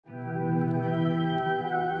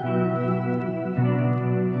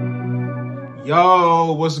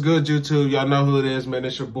Yo, what's good, YouTube? Y'all know who it is, man.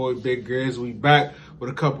 It's your boy, Big Grizz. We back with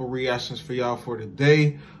a couple reactions for y'all for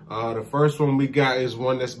today. The first one we got is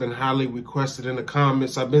one that's been highly requested in the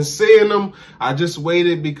comments. I've been seeing them. I just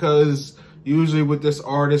waited because usually with this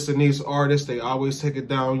artist and these artists, they always take it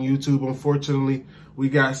down on YouTube, unfortunately. We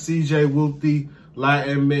got CJ Whoopty,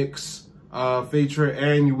 Latin Mix, featuring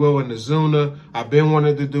Anuel and Ozuna. I've been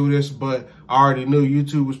wanting to do this, but I already knew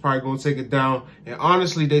YouTube was probably going to take it down. And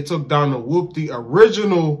honestly, they took down the Whoopty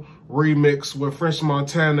original remix with French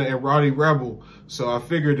Montana and Roddy Rebel. So I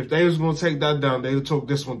figured if they was going to take that down, they'd took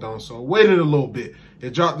this one down. So I waited a little bit.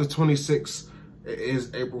 It dropped the 26th. It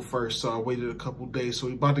is April 1st, so I waited a couple days. So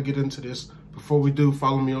we about to get into this. Before we do,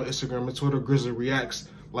 follow me on Instagram and Twitter, Grizzly Reacts.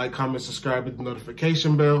 Like, comment, subscribe, hit the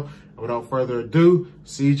notification bell. And without further ado,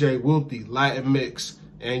 CJ Whoopty, Latin Mix,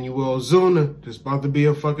 Anuel, Ozuna. This about to be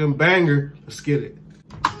a fucking banger. Let's get it.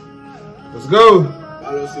 Let's go.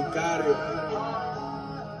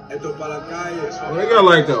 Oh, they got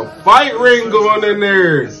like a fight ring going in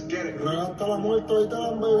there.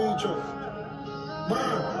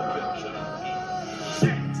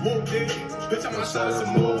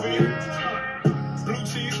 Blue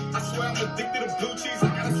cheese, I swear I'm addicted to blue cheese. I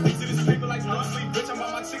gotta stick to this paper like blue sleep. Bitch, I'm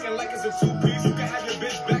on my chicken like it's a two-piece. You can have your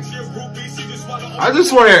bitch back, she a groupie. She just swallow. I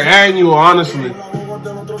just want to hear Anuel, honestly.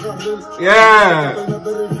 Yeah.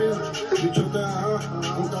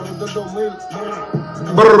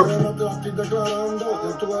 Brr.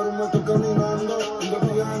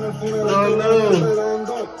 Oh no.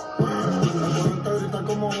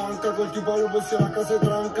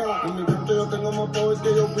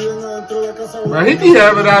 Bro, he be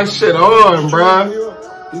having that shit on, bro.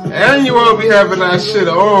 And you won't be having that shit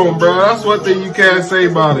on, bro. That's one thing you can't say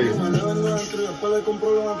about it.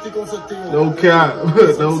 No cap.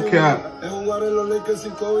 No cap.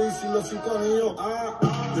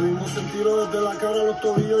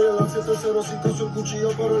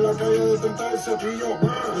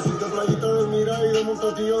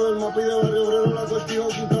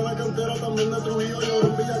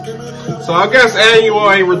 So I guess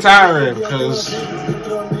Anuel ain't retiring because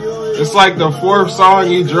it's like the 4th song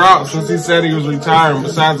he dropped since he said he was retiring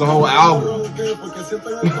besides the whole album.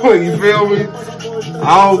 You feel me?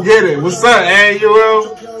 I don't get it. What's up,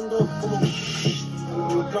 Anuel?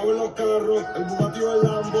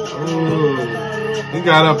 He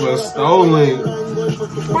got up and stolen.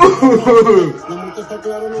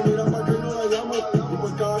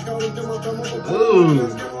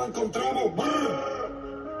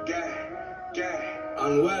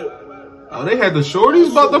 Oh, they had the shorties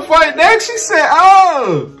about to fight next? She said,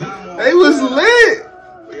 oh, they was lit.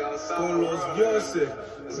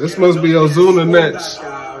 This must be Ozuna next.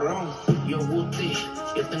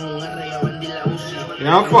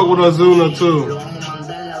 Yeah, I fuck with Ozuna too.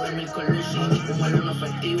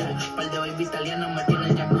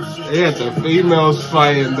 They had the females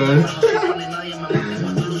fighting though.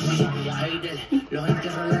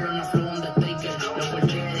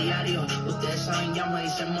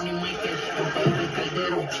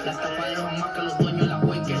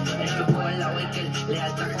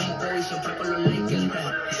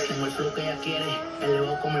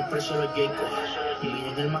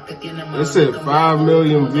 They said 5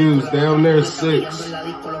 million views, down there 6.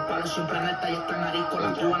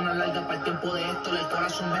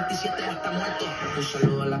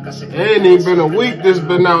 It ain't even been a week this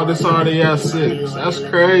been out, this already has 6. That's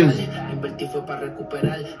crazy.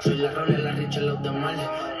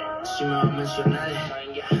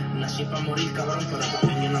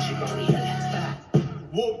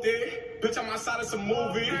 Whoopty, bitch, I'm outside of some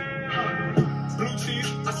movie. Blue cheese,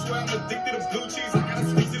 I swear I'm addicted to blue cheese. I gotta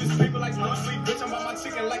stick to this paper like blue sleep. Bitch, I'm on my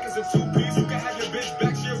chicken like it's a two-piece. You can have your bitch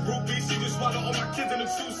back, she a groupie. She just swallow all my kids in a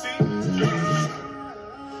two-seat.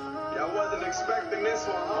 Y'all wasn't expecting this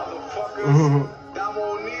one, motherfuckers.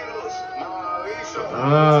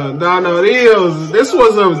 Dano Rios.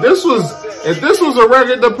 If this was a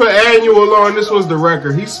record to put Anuel on, this was the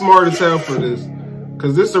record. He's smart as hell for this.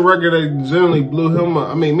 Cause this is a record that generally blew him up.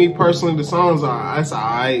 I mean, me personally, the songs are, that's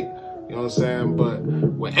alright. You know what I'm saying? But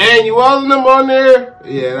with Anuel and them on there,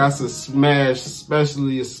 yeah, that's a smash,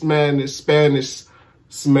 especially a Spanish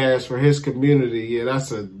smash for his community. Yeah, that's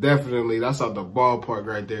definitely, that's out the ballpark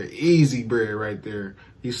right there. Easy bread right there.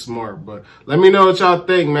 He's smart. But let me know what y'all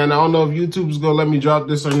think, man. I don't know if YouTube's gonna let me drop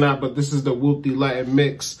this or not, but this is the Whoopty Latin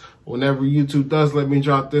Mix Whenever YouTube does let me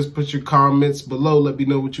drop this, put your comments below. Let me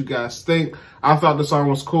know what you guys think. I thought the song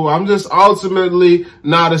was cool. I'm just ultimately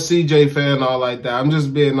not a CJ fan or like that. I'm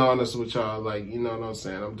just being honest with y'all. Like, you know what I'm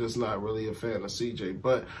saying? I'm just not really a fan of CJ.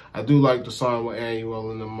 But I do like the song with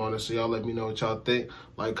Anuel in the morning. So y'all let me know what y'all think.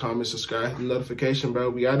 Like, comment, subscribe, hit the notification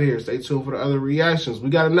bell. We out of here. Stay tuned for the other reactions.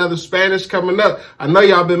 We got another Spanish coming up. I know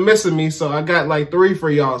y'all been missing me, so I got like 3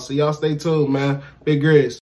 for y'all. So y'all stay tuned, man. Big Grizz.